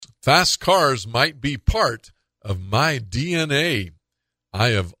Fast cars might be part of my DNA. I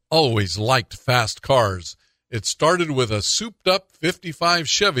have always liked fast cars. It started with a souped-up 55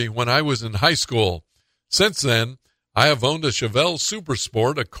 Chevy when I was in high school. Since then, I have owned a Chevelle Super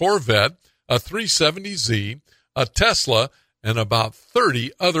Sport, a Corvette, a 370Z, a Tesla, and about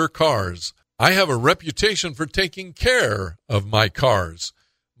 30 other cars. I have a reputation for taking care of my cars.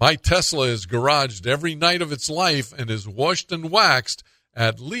 My Tesla is garaged every night of its life and is washed and waxed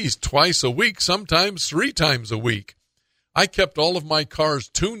at least twice a week, sometimes 3 times a week. I kept all of my cars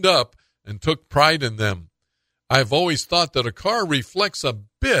tuned up and took pride in them. I've always thought that a car reflects a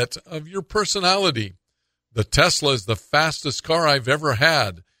bit of your personality. The Tesla is the fastest car I've ever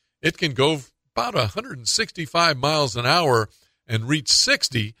had. It can go about 165 miles an hour and reach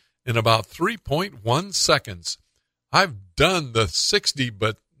 60 in about 3.1 seconds. I've done the 60,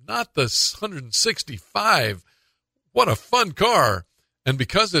 but not the 165. What a fun car. And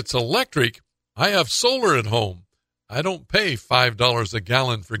because it's electric, I have solar at home. I don't pay $5 a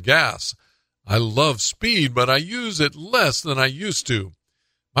gallon for gas. I love speed, but I use it less than I used to.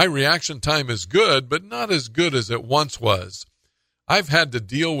 My reaction time is good, but not as good as it once was. I've had to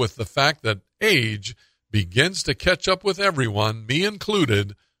deal with the fact that age begins to catch up with everyone, me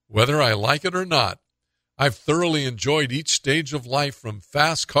included, whether I like it or not. I've thoroughly enjoyed each stage of life, from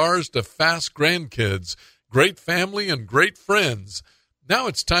fast cars to fast grandkids, great family and great friends. Now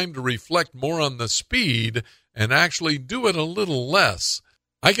it's time to reflect more on the speed and actually do it a little less.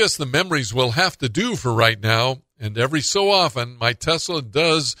 I guess the memories will have to do for right now, and every so often my Tesla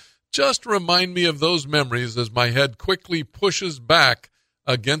does just remind me of those memories as my head quickly pushes back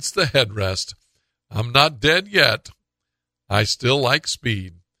against the headrest. I'm not dead yet. I still like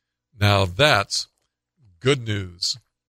speed. Now that's good news.